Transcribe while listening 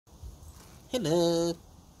Hello,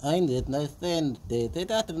 I'm with my friend David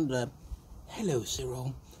Attenborough. Hello,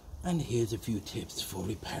 Cyril. And here's a few tips for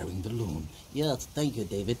repairing the lawn. Yes, thank you,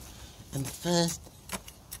 David. And first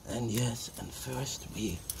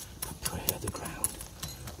we prepare the ground,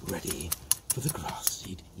 ready for the grass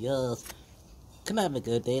seed. Yes. Can I have a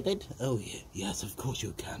go, David? Oh, yeah. Yes, of course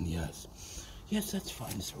you can, yes. Yes, that's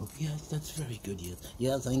fine, Cyril. Yes, that's very good, yes.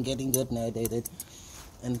 Yes, I'm getting good now, David.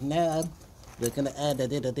 And now, we're going to add a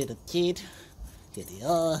little bit of cheat. Here they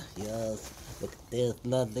are, yes. Look at this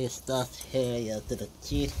lovely stuff here, yes, little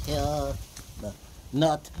cheat here. No,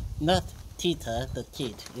 not cheetah, the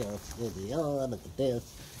cheat. Yes, here they are, look at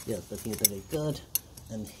this. Yes, looking very good.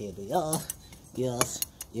 And here they are. Yes,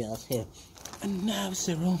 here. And now,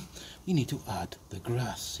 Cyril, we need to add the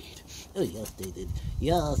grass seed. Oh, yes, David.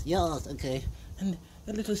 Yes, okay. And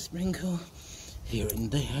a little sprinkle here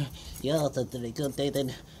and there. Yes, that's very good,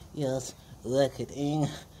 David. Yes, work it in.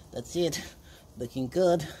 That's it. Looking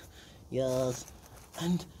good. Yes.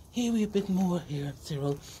 And here we a bit more here,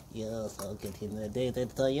 Cyril. Yes, I'll get in there,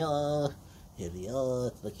 David. So, yeah. Here we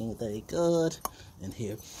are. Looking very good. And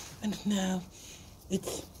here. And now,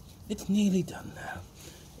 it's nearly done now.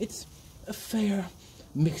 It's a fair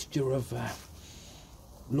mixture of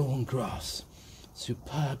lawn grass.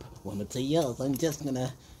 Superb. One would say, yes, I'm just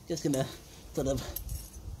gonna sort of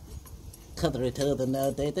cover it over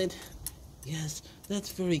now, David. Yes,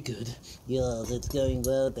 that's very good. Yes, it's going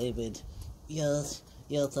well, David. Yes,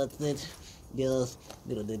 that's it. Yes,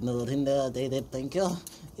 little bit more in there, David, thank you.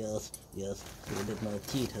 Yes, a little bit more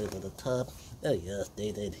cheat over the top. Oh, yes,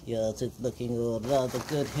 David. Yes, it's looking all rather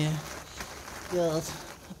good here. Yes,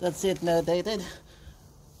 that's it now, David.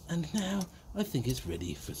 And now, I think it's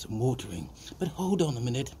ready for some watering. But hold on a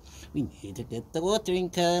minute. We need to get the watering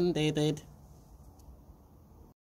can, David.